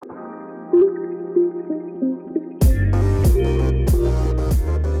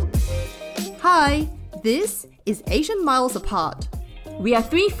Hi, this is Asian Miles Apart. We are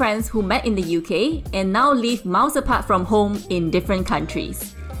three friends who met in the UK and now live miles apart from home in different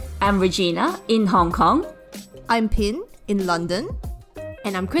countries. I'm Regina in Hong Kong. I'm Pin in London.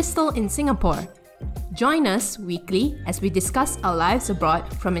 And I'm Crystal in Singapore. Join us weekly as we discuss our lives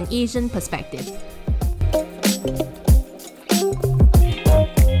abroad from an Asian perspective.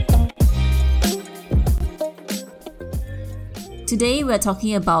 Today we're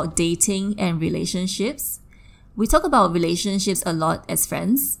talking about dating and relationships. We talk about relationships a lot as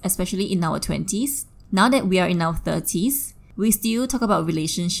friends, especially in our 20s. Now that we are in our 30s, we still talk about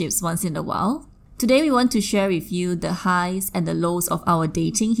relationships once in a while. Today we want to share with you the highs and the lows of our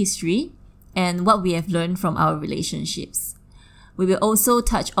dating history and what we have learned from our relationships. We will also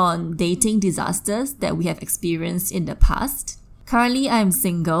touch on dating disasters that we have experienced in the past. Currently, I am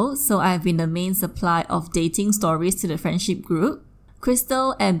single, so I have been the main supply of dating stories to the friendship group.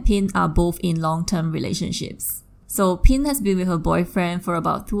 Crystal and Pin are both in long-term relationships. So Pin has been with her boyfriend for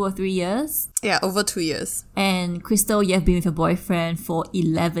about 2 or 3 years. Yeah, over 2 years. And Crystal, you have been with your boyfriend for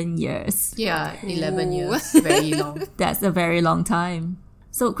 11 years. Yeah, 11 years. Very long. That's a very long time.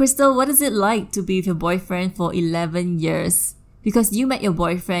 So Crystal, what is it like to be with your boyfriend for 11 years? Because you met your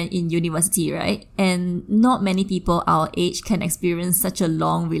boyfriend in university, right? And not many people our age can experience such a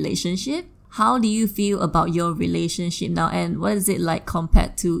long relationship. How do you feel about your relationship now, and what is it like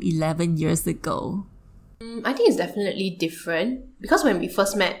compared to 11 years ago? I think it's definitely different because when we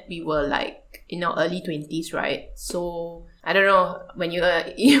first met, we were like in our early 20s, right? So I don't know, when you're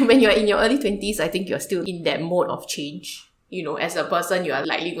in your early 20s, I think you're still in that mode of change. You know, as a person, you are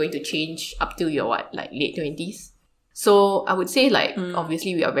likely going to change up till your late 20s. So I would say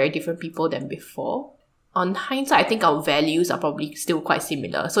obviously we are very different people than before. On hindsight, I think our values are probably still quite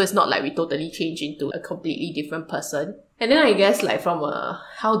similar. So it's not like we totally change into a completely different person. And then I guess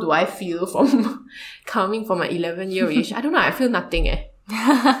how do I feel from coming from an 11-year relationship? I don't know, I feel nothing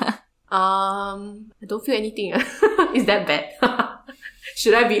I don't feel anything. Is that bad?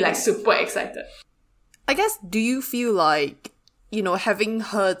 Should I be super excited? I guess, do you feel like, having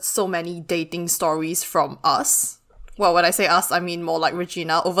heard so many dating stories from us, well, when I say us, I mean more like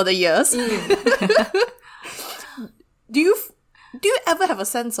Regina over the years, do you ever have a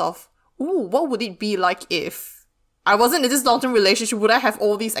sense of, what would it be like if I wasn't in this long-term relationship? Would I have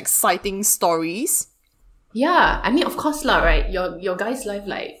all these exciting stories? Yeah, I mean, of course lah, right? Your guy's life,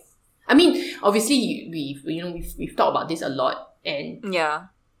 obviously we've talked about this a lot, and Yeah.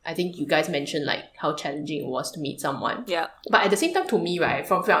 I think you guys mentioned how challenging it was to meet someone. Yeah. But at the same time, to me, right,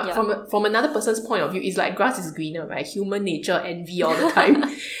 from another person's point of view, it's like grass is greener, right? Human nature, envy all the time.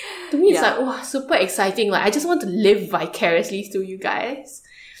 To me, it's super exciting. I just want to live vicariously through you guys.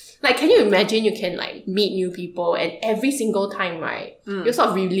 Can you imagine you can meet new people, and every single time, right, you're sort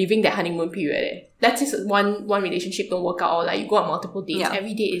of reliving that honeymoon period. Let's say one relationship don't work out, or you go on multiple dates. Yeah.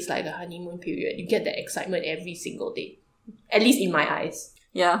 Every day is like a honeymoon period. You get that excitement every single day. At least in my eyes.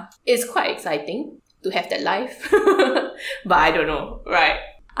 Yeah. It's quite exciting to have that life. But I don't know, right?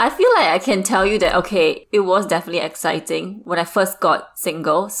 I feel like I can tell you that, okay, it was definitely exciting when I first got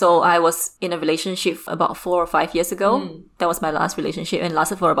single. So I was in a relationship about 4 or 5 years ago. That was my last relationship and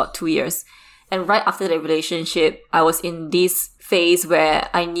lasted for about 2 years. And right after the relationship, I was in this phase where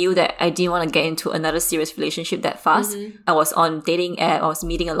I knew that I didn't want to get into another serious relationship that fast. I was on dating app. I was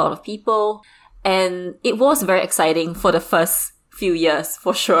meeting a lot of people. And it was very exciting for the first few years,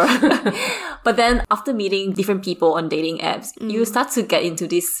 for sure. But then after meeting different people on dating apps, you start to get into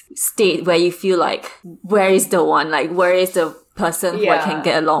this state where you feel like, where is the one? Where is the person who I can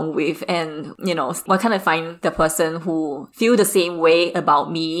get along with? And, why can't I find the person who feel the same way about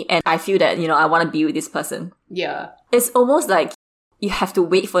me? And I feel that, I want to be with this person. Yeah. It's almost like you have to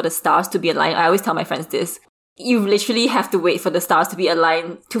wait for the stars to be aligned. I always tell my friends this. You literally have to wait for the stars to be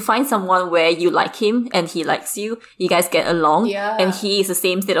aligned to find someone where you like him and he likes you. You guys get along. Yeah. And he is the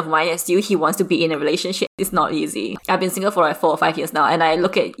same state of mind as you. He wants to be in a relationship. It's not easy. I've been single for 4 or 5 years now, and I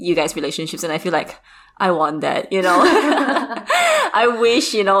look at you guys' relationships and I feel like I want that, I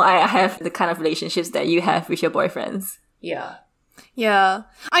wish, I have the kind of relationships that you have with your boyfriends. Yeah. Yeah.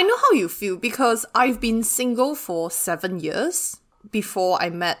 I know how you feel because I've been single for 7 years before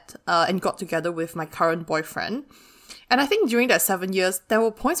I met and got together with my current boyfriend. And I think during that 7 years, there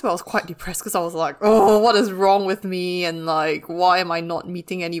were points where I was quite depressed because I was like, oh, what is wrong with me? And why am I not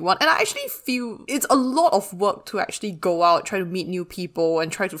meeting anyone? And I actually feel it's a lot of work to actually go out, try to meet new people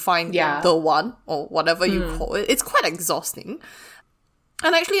and try to find the one or whatever you call it. It's quite exhausting.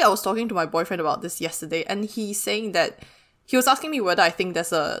 And actually, I was talking to my boyfriend about this yesterday, and he's saying that he was asking me whether I think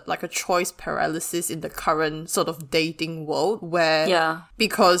there's a choice paralysis in the current sort of dating world where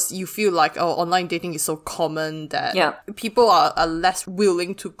because you feel like online dating is so common that people are less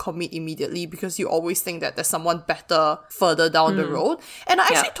willing to commit immediately because you always think that there's someone better further down the road. And I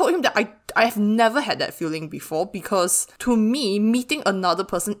actually told him that I have never had that feeling before because to me, meeting another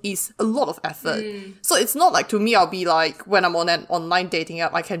person is a lot of effort. So it's not like to me, I'll be like, when I'm on an online dating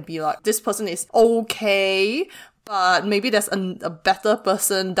app, I can be like, this person is okay, but maybe there's a better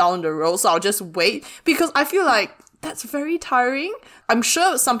person down the road, so I'll just wait because I feel like that's very tiring. I'm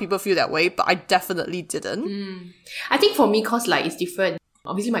sure some people feel that way, but I definitely didn't. I think for me, cause like it's different.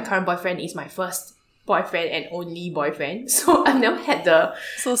 Obviously, my current boyfriend is my first boyfriend and only boyfriend, so I've never had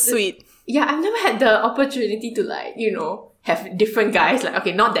so sweet. I've never had the opportunity to like, you know, have different guys. Like,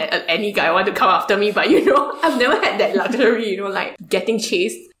 okay, not that any guy want to come after me, but you know, I've never had that luxury, you know, like getting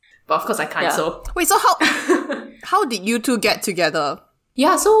chased. But of course I can't, so. Wait, so how did you two get together?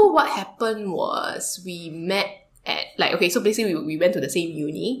 Yeah, so what happened was we met at, like, okay, so basically we went to the same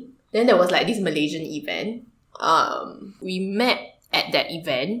uni. Then there was like this Malaysian event. We met at that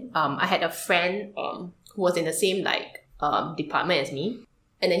event. I had a friend who was in the same like department as me.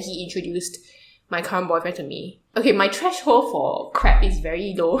 And then he introduced my current boyfriend to me. Okay, my threshold for crap is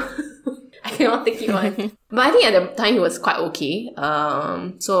very low. I cannot take it on. But I think at the time he was quite okay.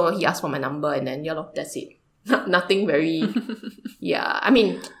 So he asked for my number and then, that's it. Nothing very... I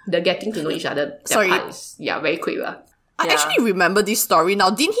mean, the getting to know each other, that part is, very quick. I actually remember this story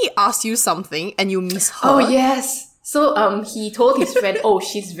now. Didn't he ask you something and you misheard? Oh, yes. So he told his friend,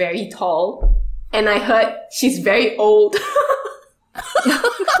 she's very tall. And I heard, she's very old.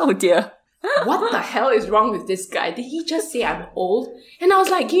 Oh dear. What the hell is wrong with this guy? Did he just say I'm old? And I was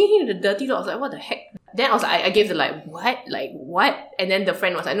like giving him the dirty look. I was like, what the heck? Then I was like, I gave the like, what? Like, what? And then the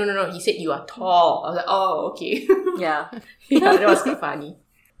friend was like, no. He said you are tall. I was like, oh, okay. Yeah. That was quite funny.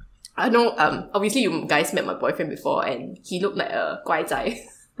 I know, obviously you guys met my boyfriend before and he looked like a 乖仔,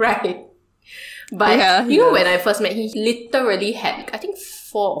 right? But, you know, when I first met him, he literally had, I think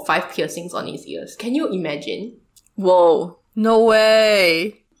 4 or 5 piercings on his ears. Can you imagine? Whoa. No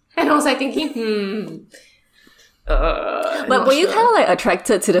way. And I was like thinking, but were you kind of like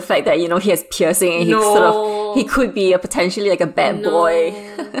attracted to the fact that, you know, he has piercing and he could be potentially like a bad boy?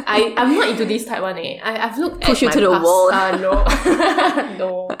 I'm not into this type one. I've looked push at you my to the past. wall. No.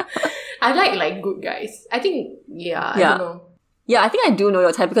 No. I like good guys. I think, I don't know. Yeah, I think I do know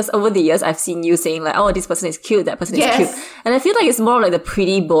your type because over the years I've seen you saying like, this person is cute, that person is cute. And I feel like it's more like the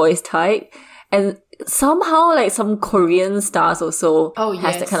pretty boys type. And somehow like some Korean stars also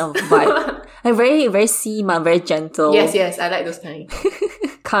has that kind of vibe. Like very, very seema, very gentle. Yes, I like those kind.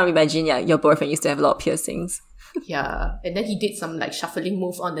 Can't imagine, your boyfriend used to have a lot of piercings. Yeah, and then he did some like shuffling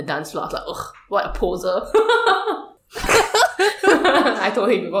move on the dance floor. I was like, ugh, what a poser. I told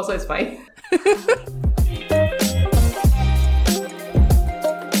him before, so it's fine.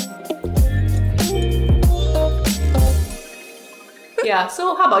 Yeah,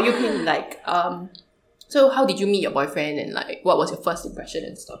 so how about you, Pin? Like, so how did you meet your boyfriend and like, what was your first impression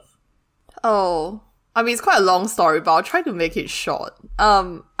and stuff? Oh, I mean, it's quite a long story, but I'll try to make it short.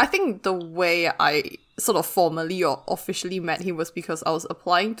 I think the way I sort of formally or officially met him was because I was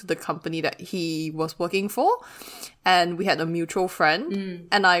applying to the company that he was working for, and we had a mutual friend,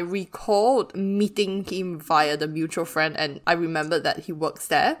 and I recalled meeting him via the mutual friend, and I remembered that he works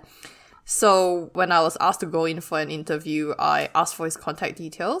there. So when I was asked to go in for an interview, I asked for his contact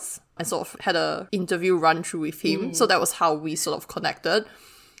details and sort of had a interview run through with him. So that was how we sort of connected.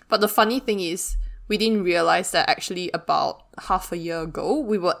 But the funny thing is, we didn't realize that actually about half a year ago,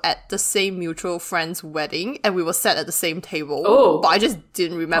 we were at the same mutual friend's wedding and we were sat at the same table. Oh. But I just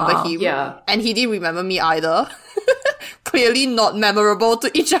didn't remember him. Yeah. And he didn't remember me either. Clearly not memorable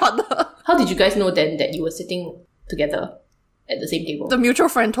to each other. How did you guys know then that you were sitting together at the same table? The mutual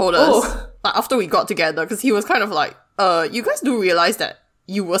friend told us like, after we got together, because he was kind of like, you guys do realize that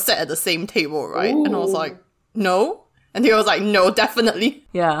you were sat at the same table, right? Ooh. And I was like, no. And he was like, no, definitely.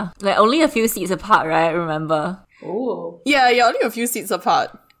 Yeah. Like only a few seats apart, right? Remember? Oh. Yeah, only a few seats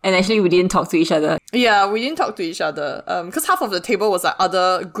apart. And actually we didn't talk to each other. Yeah, we didn't talk to each other. Because half of the table was like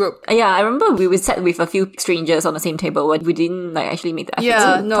other group. Yeah, I remember we were sat with a few strangers on the same table, but we didn't like actually make the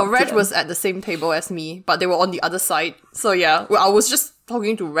effort to talk to Reg them. was at the same table as me, but they were on the other side. So yeah, I was just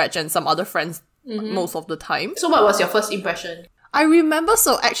talking to Reg and some other friends most of the time. So what was your first impression? I remember,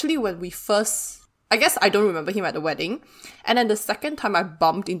 so actually when we first... I guess I don't remember him at the wedding. And then the second time I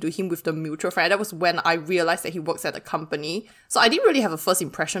bumped into him with the mutual friend, that was when I realized that he works at the company. So I didn't really have a first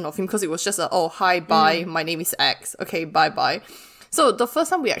impression of him because it was just hi, bye, my name is X. Okay, bye-bye. So the first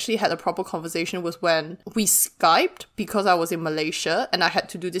time we actually had a proper conversation was when we Skyped because I was in Malaysia and I had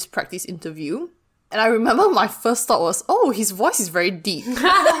to do this practice interview. And I remember my first thought was, oh, his voice is very deep.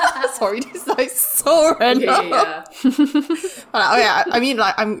 Sorry, this is like so random. Yeah. I mean,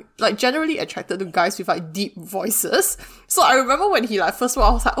 like, I'm like generally attracted to guys with like deep voices. So I remember when he like first of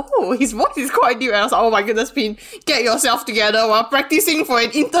all, I was like, oh, his voice is quite deep. And I was like, oh my goodness, Pin, get yourself together while practicing for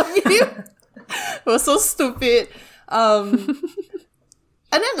an interview. It was so stupid.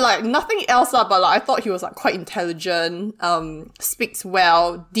 And then like nothing else but like I thought he was like quite intelligent, speaks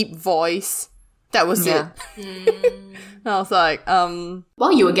well, deep voice. That was it. And I was like,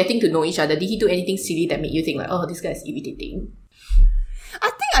 While you were getting to know each other, did he do anything silly that made you think like, oh, this guy is irritating? I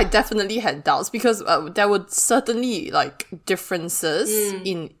think I definitely had doubts because there were certainly like differences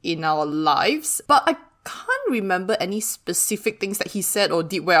in our lives, but I can't remember any specific things that he said or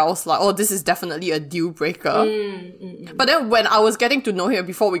did where I was like, oh, this is definitely a deal breaker. But then when I was getting to know him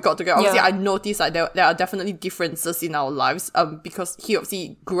before we got together, obviously I noticed like there are definitely differences in our lives because he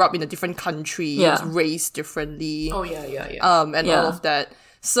obviously grew up in a different country, he was raised differently. Oh, yeah. And all of that.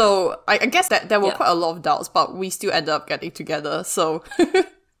 So I guess that there were quite a lot of doubts, but we still ended up getting together. So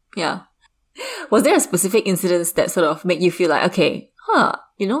Yeah. Was there a specific incident that sort of made you feel like, okay,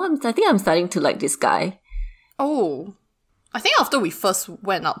 you know, I think I'm starting to like this guy? Oh, I think after we first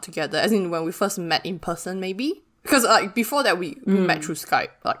went out together, as in when we first met in person, maybe. Because like before that, we met through Skype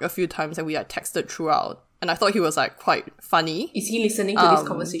like a few times and we like texted throughout. And I thought he was like quite funny. Is he listening to this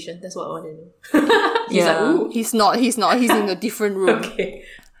conversation? That's what I want to know. He's like, ooh. He's not. He's in a different room. Okay.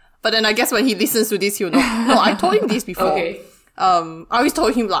 But then I guess when he listens to this, he'll know. No, I told him this before. Okay. I always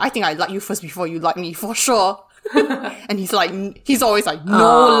told him like, I think I like you first before you like me for sure. And he's always like, no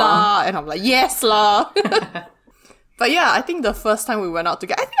lah. And I'm like, yes lah. But yeah, I think the first time we went out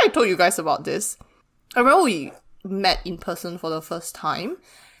together, I think I told you guys about this. I remember we met in person for the first time.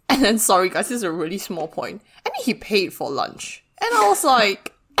 And then, sorry guys, this is a really small point. And then he paid for lunch. And I was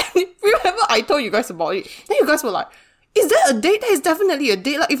like, remember I told you guys about it. Then you guys were like, is that a date? That is definitely a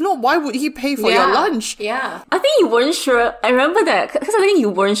date. Like, if not, why would he pay for your lunch? Yeah. I think you weren't sure. I remember that because I think you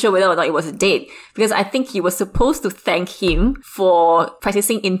weren't sure whether or not it was a date because I think you were supposed to thank him for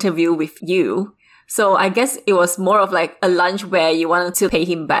practicing interview with you. So I guess it was more of like a lunch where you wanted to pay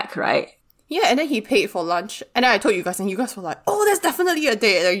him back, right? Yeah, and then he paid for lunch. And then I told you guys, and you guys were like, oh, that's definitely a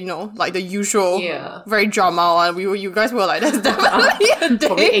date. You know, like the usual, very drama one. You guys were like, that's definitely a date.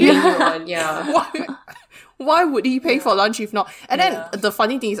 Probably egging you on, yeah. Why would he pay for lunch if not? And then the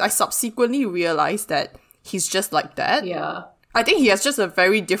funny thing is, I subsequently realized that he's just like that. Yeah. I think he has just a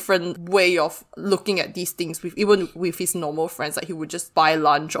very different way of looking at these things even with his normal friends. Like he would just buy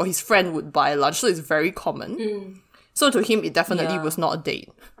lunch or his friend would buy lunch. So it's very common. So to him, it definitely was not a date.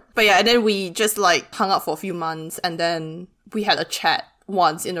 But yeah, and then we just like hung out for a few months and then we had a chat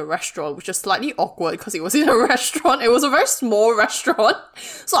once in a restaurant, which was slightly awkward because it was in a restaurant. It was a very small restaurant.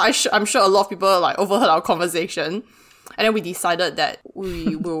 So I'm sure a lot of people like overheard our conversation. And then we decided that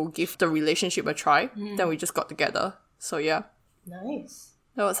we will give the relationship a try. Then we just got together. So yeah. Nice.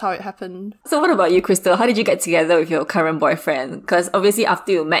 That was how it happened. So what about you, Crystal? How did you get together with your current boyfriend? Because obviously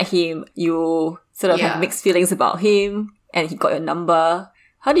after you met him, you sort of have mixed feelings about him and he got your number.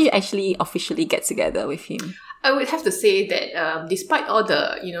 How did you actually officially get together with him? I would have to say that despite all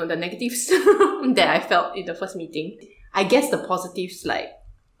the, the negatives that I felt in the first meeting, I guess the positives like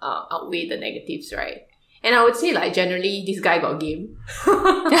outweigh the negatives, right? And I would say like generally this guy got game.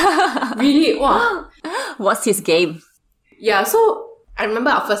 Really, wow. What's his game? Yeah, so I remember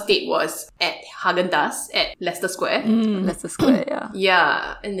our first date was at Haagen-Dazs at Leicester Square. Leicester Square, yeah.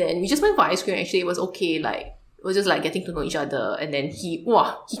 Yeah, and then we just went for ice cream. Actually, it was okay. Like it was just like getting to know each other. And then he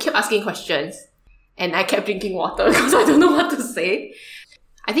kept asking questions. And I kept drinking water because I don't know what to say.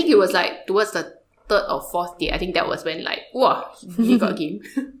 I think it was like towards the third or fourth date. I think that was when like, he got game.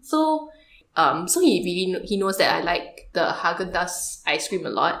 So he knows that I like the Haagen-Dazs ice cream a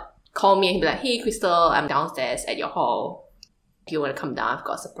lot. Call me and be like, hey Crystal, I'm downstairs at your hall. If you want to come down, I've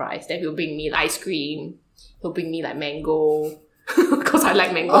got a surprise. Then he'll bring me like, ice cream. He'll bring me like mango. Because I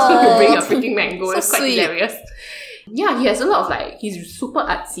like mango, so he'll bring a freaking mango. So it's quite sweet. hilarious. Yeah, he has a lot of like, he's super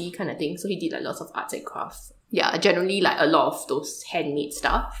artsy kind of thing. So he did like lots of arts and crafts. Yeah, generally like a lot of those handmade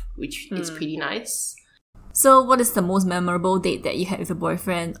stuff, which is pretty nice. So what is the most memorable date that you had with your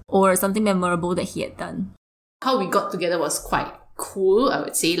boyfriend or something memorable that he had done? How we got together was quite cool, I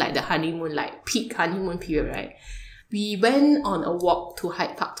would say, like the honeymoon, like peak honeymoon period, right? We went on a walk to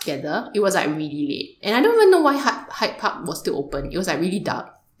Hyde Park together. It was like really late. And I don't even know why Hyde Park was still open. It was like really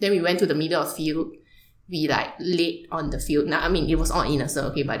dark. Then we went to the middle of the field. we like laid on the field. Now, I mean, it was all innocent,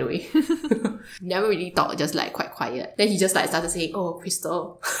 okay, by the way. Never really talked, just like quite quiet. Then he just like started saying, "Oh,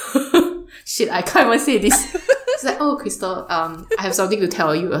 Crystal." Shit, I can't even say this. He's like, "Oh, Crystal, I have something to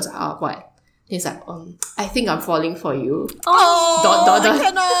tell you." I was like, "Oh, what?" He's like, "I think I'm falling for you." Oh, I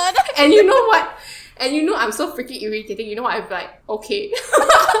cannot. And you know what? And you know, I'm so freaking irritating. You know what? I'm like, okay.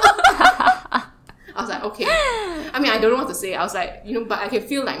 I was like, okay. I mean, I don't know what to say. I was like, you know, but I can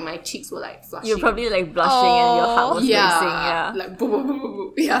feel like my cheeks were like flushing. You're probably like blushing and your heart was racing. Yeah. Like boom, boom, boom, boom,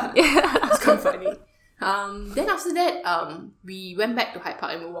 boom. Yeah. It's quite funny. Then after that, we went back to Hyde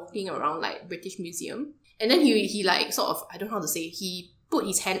Park and we were walking around like British Museum. And then he like sort of, I don't know how to say, he put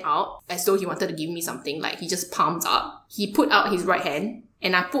his hand out as though he wanted to give me something. Like he just palmed up. He put out his right hand.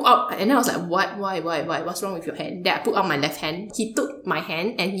 And I put out, and then I was like, what? Why? What's wrong with your hand? Then I put out my left hand. He took my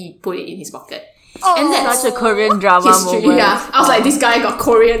hand and he put it in his pocket. And that's such a Korean drama moment. Yeah, I was like, this guy got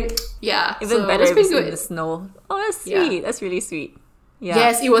Korean. Yeah, even so better if it was it's pretty in good. the snow. Oh, that's sweet. Yeah. That's really sweet. Yeah.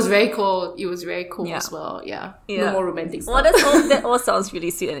 Yes, it was very cold. It was very cold as well. Yeah. No more romantic stuff. Well, that all sounds really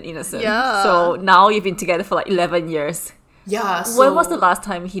sweet and innocent. Yeah. So now you've been together for like 11 years. Yeah. So, when was the last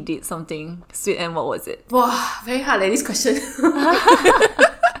time he did something sweet and what was it? Wow, very hard this question.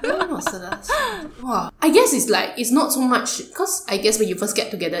 When was the last time? Wow. I guess it's not so much, because I guess when you first get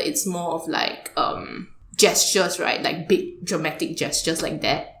together, it's more of like gestures, right? Like big dramatic gestures like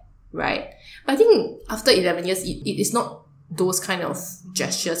that, right? But I think after 11 years, it is not those kind of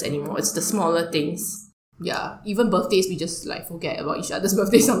gestures anymore. It's the smaller things. Yeah. Even birthdays, we just like forget about each other's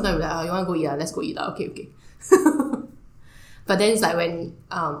birthdays sometimes. We're like, oh, you want to go eat? Let's go eat. Okay. But then it's like when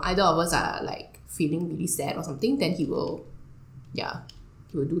either of us are like feeling really sad or something, then he will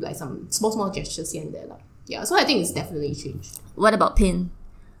do like some small gestures here and there. Yeah, so I think it's definitely changed. What about Pin?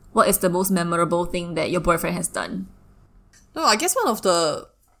 What is the most memorable thing that your boyfriend has done? No, I guess one of the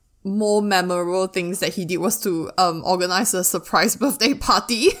more memorable things that he did was to organize a surprise birthday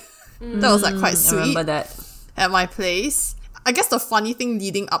party. That was like quite sweet. I remember that. At my place. I guess the funny thing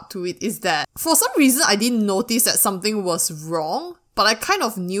leading up to it is that for some reason I didn't notice that something was wrong, but I kind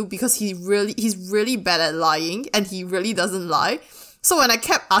of knew because he's really bad at lying and he really doesn't lie. So when I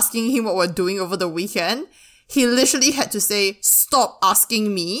kept asking him what we're doing over the weekend, he literally had to say, "Stop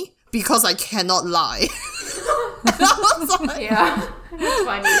asking me because I cannot lie." I was like, yeah, that's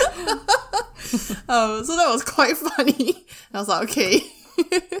funny. So that was quite funny. I was like, okay.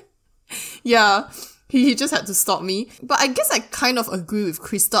 Yeah. He just had to stop me. But I guess I kind of agree with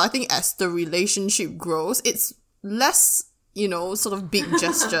Crystal. I think as the relationship grows, it's less, sort of big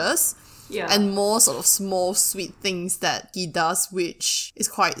gestures. Yeah. And more sort of small, sweet things that he does, which is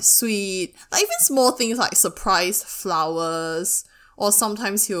quite sweet. Like even small things like surprise flowers. Or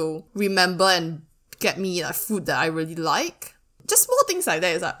sometimes he'll remember and get me like food that I really like. Just small things like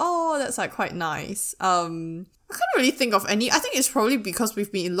that. It's like, oh, that's like quite nice. I can't really think of any. I think it's probably because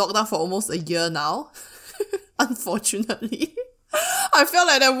we've been in lockdown for almost a year now. Unfortunately. I felt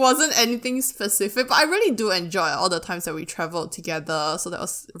like there wasn't anything specific, but I really do enjoy all the times that we traveled together. So that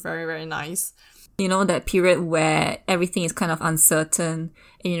was very, very nice. You know, that period where everything is kind of uncertain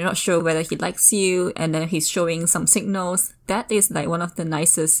and you're not sure whether he likes you and then he's showing some signals. That is like one of the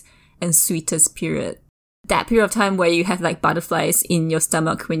nicest and sweetest period. That period of time where you have like butterflies in your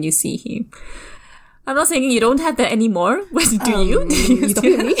stomach when you see him. I'm not saying you don't have that anymore. Do you? You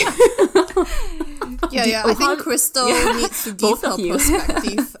talking to me? Yeah. I think Crystal needs to give her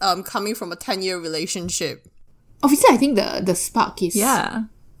perspective coming from a 10-year relationship. Obviously, I think the spark is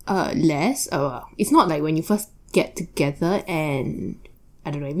less. It's not like when you first get together and I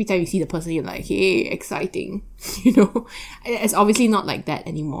don't know, every time you see the person, you're like, hey, exciting. It's obviously not like that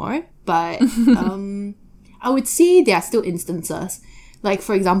anymore. But I would say there are still instances. Like,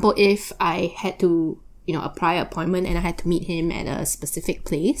 for example, if I had to, a prior appointment and I had to meet him at a specific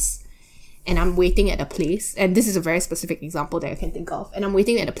place and I'm waiting at a place, and this is a very specific example that I can think of, and I'm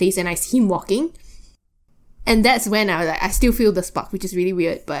waiting at a place and I see him walking, and that's when I still feel the spark, which is really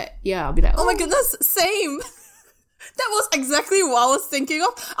weird, but yeah, I'll be like, oh my goodness, same. That was exactly what I was thinking of.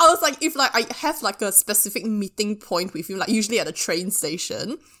 I was like, if like I have like a specific meeting point with him, like usually at a train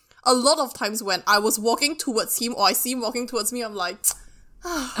station, a lot of times when I was walking towards him or I see him walking towards me, I'm like,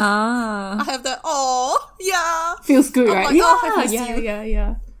 I have that, yeah. Feels good, I'm right? like, I miss you.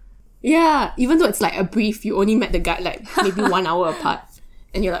 Yeah. Yeah, even though it's like a brief, you only met the guy like maybe 1 hour apart.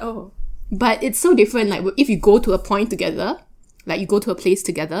 And you're like, oh. But it's so different, like if you go to a point together, like you go to a place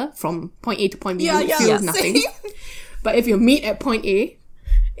together from point A to point B, it feels nothing. Same. But if you meet at point A,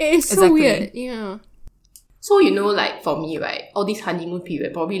 it is so weird. Yeah. So, like for me, right, all this honeymoon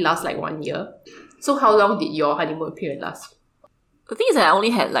period probably lasts like 1 year. So how long did your honeymoon period last? The thing is that I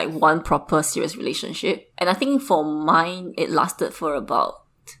only had like one proper serious relationship. And I think for mine, it lasted for about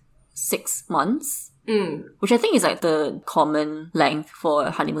 6 months. Which I think is like the common length for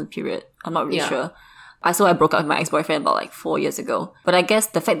a honeymoon period. I'm not really sure. I broke up with my ex-boyfriend about like 4 years ago. But I guess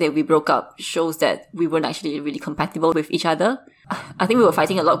the fact that we broke up shows that we weren't actually really compatible with each other. I think we were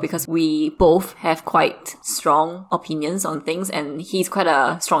fighting a lot because we both have quite strong opinions on things, and he's quite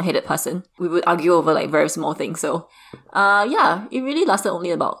a strong-headed person. We would argue over like very small things. So, it really lasted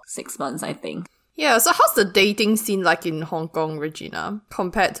only about 6 months, I think. Yeah, so how's the dating scene like in Hong Kong, Regina,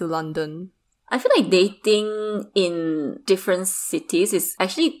 compared to London? I feel like dating in different cities is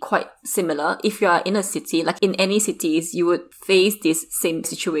actually quite similar. If you are in a city, like in any cities, you would face this same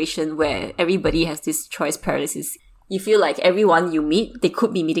situation where everybody has this choice paralysis. You feel like everyone you meet, they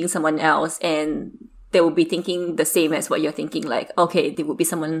could be meeting someone else and they will be thinking the same as what you're thinking. Like, okay, there would be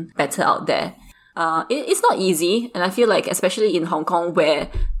someone better out there. It's not easy. And I feel like, especially in Hong Kong, where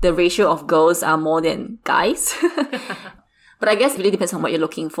the ratio of girls are more than guys. But I guess it really depends on what you're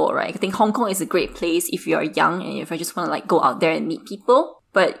looking for, right? I think Hong Kong is a great place if you're young and if you just want to like go out there and meet people.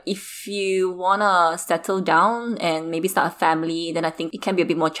 But if you want to settle down and maybe start a family, then I think it can be a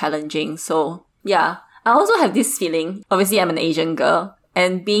bit more challenging. So yeah, I also have this feeling. Obviously, I'm an Asian girl.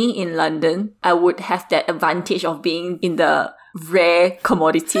 And being in London, I would have that advantage of being in the rare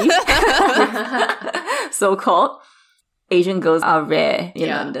commodity, so-called. Asian girls are rare in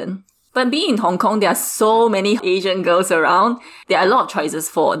London. But being in Hong Kong, there are so many Asian girls around. There are a lot of choices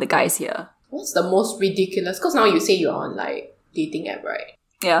for the guys here. What's the most ridiculous? Because now you say you're on like dating app, right?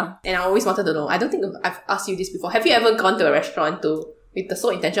 Yeah. And I always wanted to know. I don't think I've asked you this before. Have you ever gone to a restaurant with the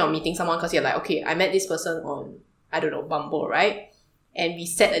sole intention of meeting someone because you're like, okay, I met this person on, I don't know, Bumble, right? And we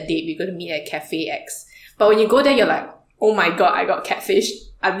set a date. We're going to meet at Cafe X. But when you go there, you're like, oh my god, I got catfished.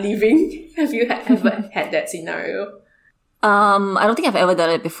 I'm leaving. Have you ever had that scenario? I don't think I've ever done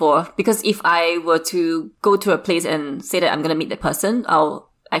it before, because if I were to go to a place and say that I'm going to meet the person,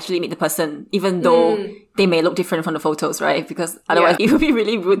 I'll actually meet the person, even though they may look different from the photos, right? Because otherwise it would be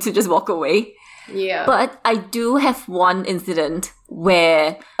really rude to just walk away. Yeah. But I do have one incident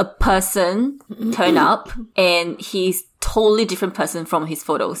where a person turned up and he's totally different person from his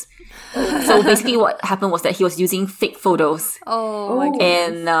photos. So basically what happened was that he was using fake photos. Oh my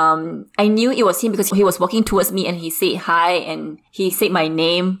goodness. And I knew it was him because he was walking towards me and he said hi and he said my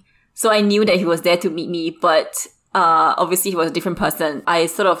name. So I knew that he was there to meet me, but obviously he was a different person. I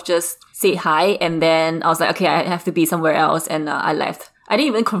sort of just said hi and then I was like, okay, I have to be somewhere else, and I left. I didn't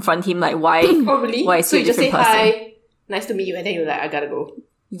even confront him like why why is so he a you just say different person. hi, nice to meet you, and then you're like, I gotta go.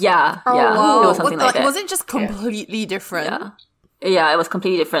 Yeah, Oh, yeah. wow. It was something like that. Was it just completely different? Yeah, it was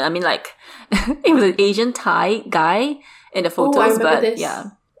completely different. I mean, like, it was an Asian Thai guy in the I photos, remember but this.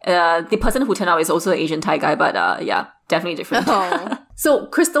 the person who turned out is also an Asian Thai guy, but yeah, definitely different. Oh. So,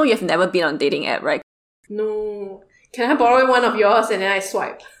 Crystal, you've never been on dating app, right? No. Can I borrow one of yours and then I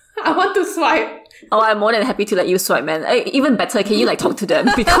swipe? I want to swipe. Oh, I'm more than happy to let you swipe, man. Even better, can you like talk to them?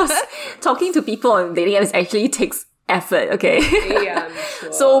 Because talking to people on dating apps actually takes effort, okay? Yeah, I'm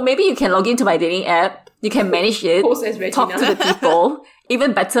sure. So maybe you can log into my dating app, you can manage it, Post as Regina. talk to the people,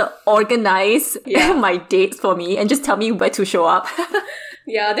 even better, organize my dates for me and just tell me where to show up.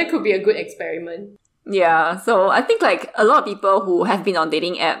 Yeah, that could be a good experiment. Yeah, so I think like a lot of people who have been on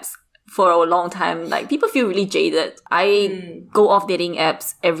dating apps for a long time, like people feel really jaded. I go off dating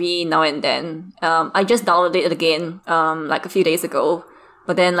apps every now and then. I just downloaded it again like a few days ago.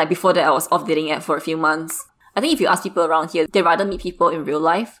 But then like before that I was off dating app for a few months. I think if you ask people around here, they'd rather meet people in real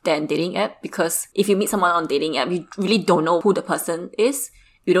life than dating app, because if you meet someone on dating app, you really don't know who the person is.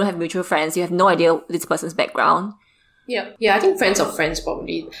 You don't have mutual friends. You have no idea this person's background. Yeah, I think friends of friends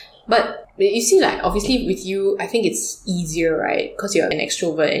probably. But you see, like, obviously with you, I think it's easier, right? Because you're an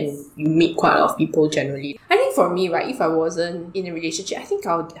extrovert and you meet quite a lot of people generally. I think for me, right, if I wasn't in a relationship, I think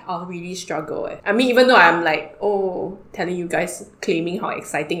I'll really struggle. I mean, even though I'm like, telling you guys, claiming how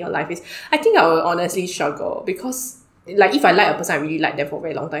exciting your life is, I think I will honestly struggle because, like, if I like a person, I really like them for a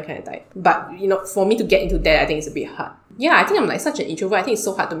very long time kind of type. But, you know, for me to get into that, I think it's a bit hard. Yeah, I think I'm like such an introvert. I think it's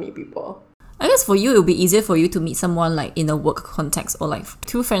so hard to meet people. I guess for you, it'll be easier for you to meet someone like in a work context or like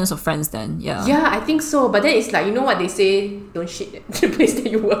two friends of friends then, yeah. Yeah, I think so. But then it's like, you know what they say, don't shit at the place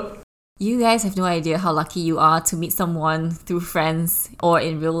that you work. You guys have no idea how lucky you are to meet someone through friends or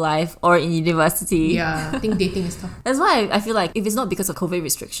in real life or in university. Yeah, I think dating is tough. That's why I feel like if it's not because of COVID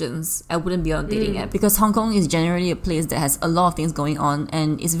restrictions, I wouldn't be on dating app, because Hong Kong is generally a place that has a lot of things going on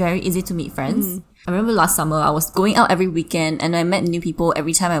and it's very easy to meet friends. I remember last summer I was going out every weekend and I met new people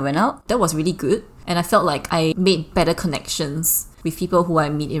every time I went out. That was really good. And I felt like I made better connections with people who I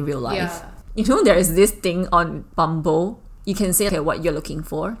meet in real life. Yeah. You know, there is this thing on Bumble you can say, okay, what you're looking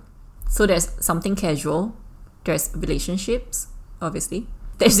for. So there's something casual. There's relationships, obviously.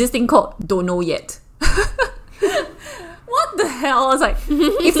 There's this thing called don't know yet. What the hell? I was like,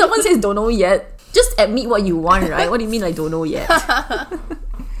 if someone says don't know yet, just admit what you want, right? What do you mean like don't know yet? How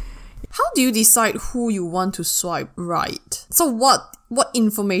do you decide who you want to swipe right? So what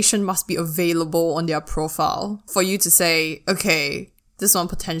information must be available on their profile for you to say, okay, this one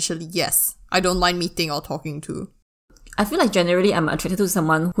potentially, yes, I don't mind meeting or talking to? I feel like generally I'm attracted to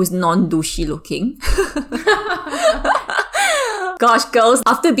someone who's non-douchey looking. Gosh, girls,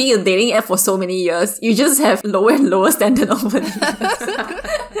 after being a dating app for so many years, you just have lower and lower standard over the years.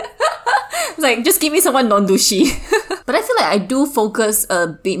 Like, just give me someone non-douchey. But I feel like I do focus a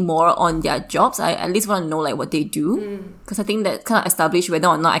bit more on their jobs. I at least want to know like what they do. Because I think that kind of establish whether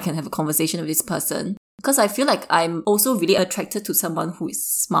or not I can have a conversation with this person. Because I feel like I'm also really attracted to someone who is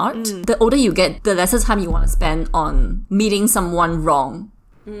smart. The older you get, the lesser time you want to spend on meeting someone wrong.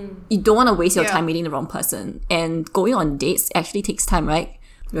 You don't want to waste your time meeting the wrong person. And going on dates actually takes time, right?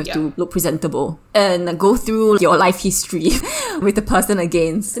 You have to look presentable and go through your life history with the person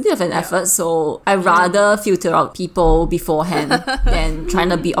again. It's a bit of an effort, so I rather filter out people beforehand than trying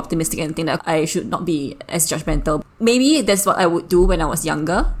to be optimistic and think that I should not be as judgmental. Maybe that's what I would do when I was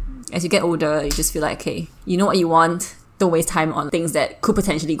younger. As you get older, you just feel like, okay, you know what you want, don't waste time on things that could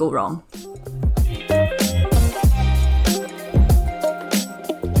potentially go wrong.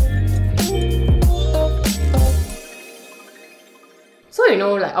 So, you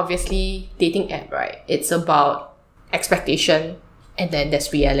know, like obviously dating app, right? It's about expectation and then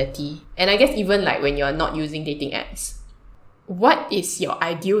there's reality. And I guess even like when you're not using dating apps, what is your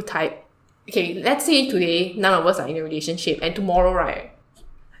ideal type? Okay, let's say today none of us are in a relationship and tomorrow, right,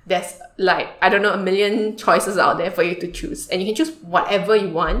 there's like, I don't know, a million choices out there for you to choose. And you can choose whatever you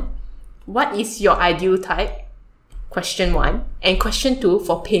want. What is your ideal type? Question 1. And question 2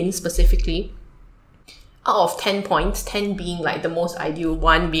 for Pin specifically. Out of 10 points, 10 being like the most ideal,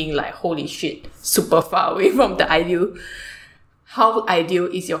 1 being like, holy shit, super far away from the ideal. How ideal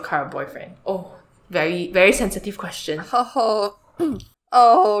is your current boyfriend? Oh, very, very sensitive question.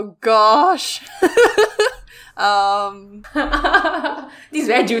 Oh gosh. This is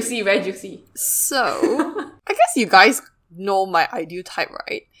very juicy, very juicy. So, I guess you guys know my ideal type,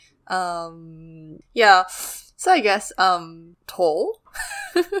 right? Yeah. So I guess, tall.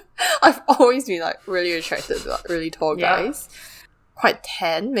 I've always been like really attracted to like, really tall guys. Quite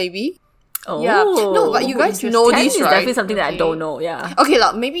tan, maybe. Oh, yeah. No, but you guys know this, is right? definitely something that I don't know, yeah. Okay,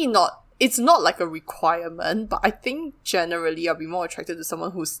 like maybe not. It's not like a requirement, but I think generally I'll be more attracted to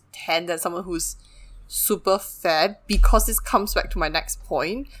someone who's tan than someone who's super fair, because this comes back to my next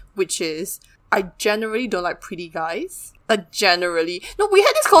point, which is I generally don't like pretty guys. Generally. No, we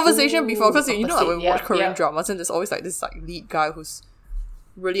had this conversation before, because you know like, when we watch Korean dramas and there's always like this like lead guy who's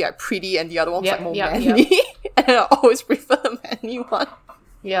really like pretty and the other one's like more manly. And I always prefer the manly one.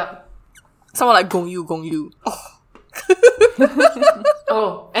 Yeah. Someone like Gong Yu. Oh.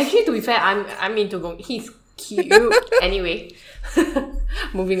 Oh, actually to be fair, I'm into Gong. He's cute. Anyway.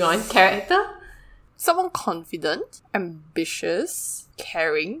 Moving on. Character? Someone confident, ambitious,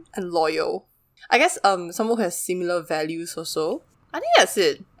 caring, and loyal. I guess someone who has similar values also. I think that's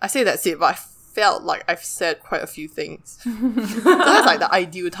it. I say that's it, but I felt like I've said quite a few things. So that's like the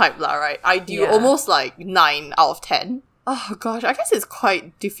ideal type lah, right? Ideal, almost like 9 out of 10. Oh gosh, I guess it's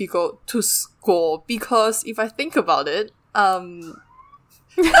quite difficult to score, because if I think about it, he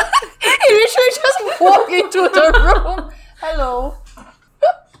literally just walked into the room. Hello.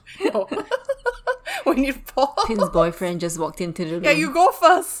 We need pause. Pin's boyfriend just walked into the room. Yeah, you go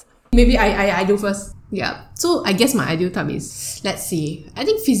first. Maybe I do first. Yeah. So I guess my ideal type is, let's see, I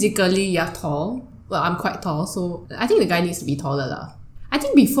think physically you're tall. Well, I'm quite tall, so I think the guy needs to be taller lah. I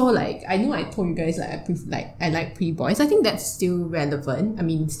think before, like, I know I told you guys like I like pretty boys. I think that's still relevant. I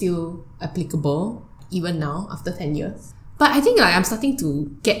mean, still applicable even now after 10 years. But I think like I'm starting to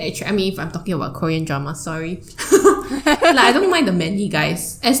get I mean, if I'm talking about Korean drama, sorry. Like, I don't mind the manly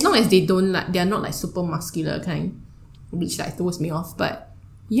guys, as long as they're not like super muscular kind, which like throws me off. But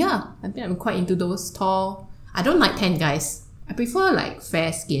yeah, I think I'm quite into those tall. I don't like tan guys. I prefer like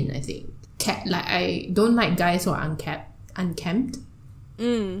fair skin, I think. Like, I don't like guys who are unkempt.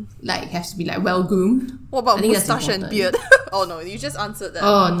 Like, has to be like well groomed. What about mustache and beard? Oh no, you just answered that.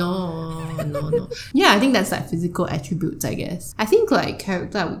 Oh no. Yeah, I think that's like physical attributes, I guess. I think like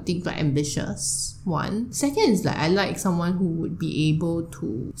character, I would think like ambitious. 1. Second is like I like someone who would be able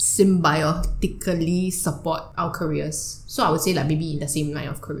to symbiotically support our careers. So I would say like maybe in the same line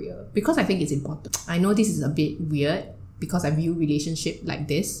of career, because I think it's important. I know this is a bit weird because I view relationship like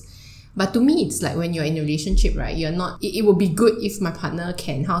this, But to me, it's like when you're in a relationship, right? You're not, it will be good if my partner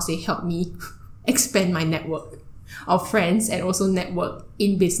can, help me expand my network of friends and also network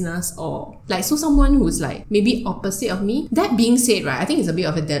in business or like, so someone who's like maybe opposite of me. That being said, right, I think it's a bit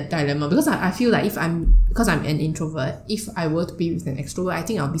of a dilemma because I feel like because I'm an introvert, if I were to be with an extrovert, I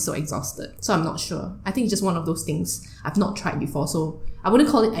think I'll be so exhausted. So I'm not sure. I think it's just one of those things I've not tried before. So I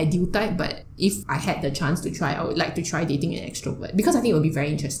wouldn't call it ideal type, but if I had the chance to try, I would like to try dating an extrovert because I think it would be very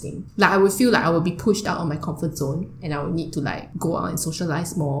interesting. Like I would feel like I would be pushed out of my comfort zone and I would need to like go out and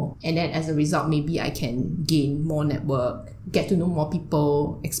socialize more. And then as a result, maybe I can gain more network, get to know more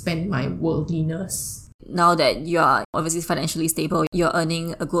people, expand my worldliness. Now that you are obviously financially stable, you're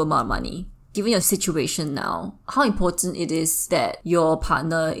earning a good amount of money. Given your situation now, how important it is that your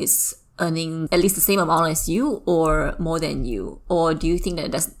partner is earning at least the same amount as you or more than you? Or do you think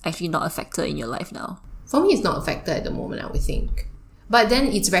that that's actually not a factor in your life now? For me, it's not a factor at the moment, I would think. But then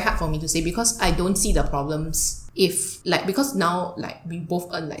it's very hard for me to say because I don't see the problems because now like we both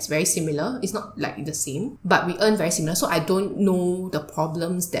earn like very similar. It's not like the same, but we earn very similar. So I don't know the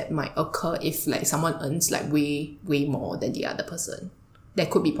problems that might occur if like someone earns like way more than the other person. There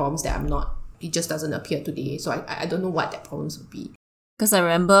could be problems that it just doesn't appear today. So I don't know what that problems would be. Because I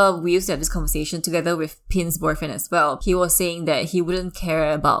remember we used to have this conversation together with Pin's boyfriend as well. He was saying that he wouldn't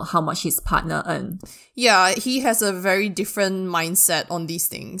care about how much his partner earned. Yeah, he has a very different mindset on these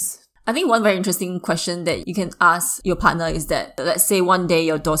things. I think one very interesting question that you can ask your partner is that, let's say one day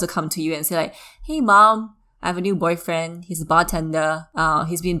your daughter come to you and say like, hey mom, I have a new boyfriend. He's a bartender.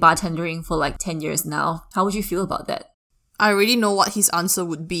 He's been bartendering for like 10 years now. How would you feel about that? I already know what his answer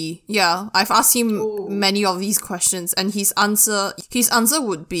would be. Yeah, I've asked him many of these questions and his answer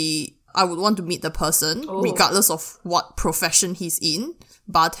would be, I would want to meet the person regardless of what profession he's in,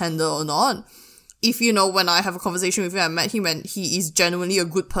 bartender or not. If, when I have a conversation with him, I met him and he is genuinely a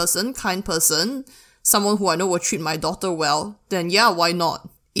good person, kind person, someone who I know will treat my daughter well, then yeah, why not?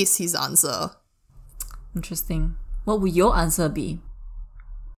 Is his answer. Interesting. What would your answer be?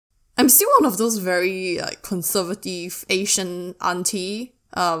 I'm still one of those very conservative Asian auntie,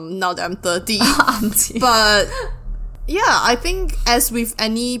 now that I'm 30. Auntie. But yeah, I think as with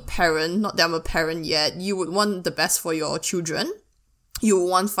any parent, not that I'm a parent yet, you would want the best for your children. You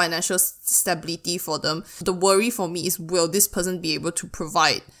want financial stability for them. The worry for me is, will this person be able to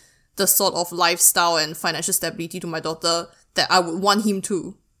provide the sort of lifestyle and financial stability to my daughter that I would want him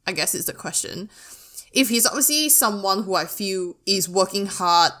to? I guess is the question. If he's obviously someone who I feel is working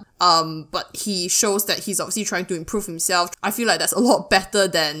hard, but he shows that he's obviously trying to improve himself, I feel like that's a lot better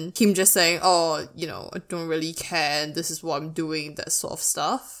than him just saying, I don't really care, and this is what I'm doing, that sort of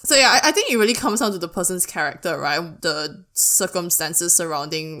stuff. So yeah, I think it really comes down to the person's character, right? The circumstances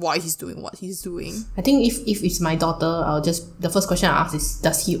surrounding why he's doing what he's doing. I think if it's my daughter, the first question I ask is,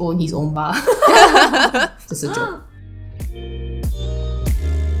 does he own his own bar? Just a joke.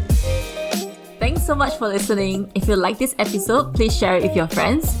 Thanks so much for listening. If you like this episode, please share it with your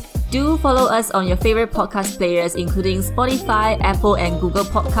friends. Do follow us on your favorite podcast players, including Spotify, Apple, and Google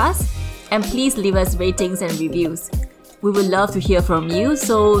Podcasts. And please leave us ratings and reviews. We would love to hear from you,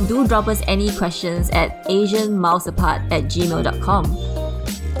 so do drop us any questions at asianmilesapart@gmail.com.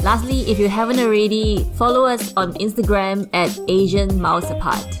 Lastly, if you haven't already, follow us on Instagram at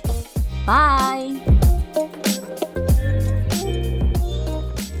asianmilesapart. Bye!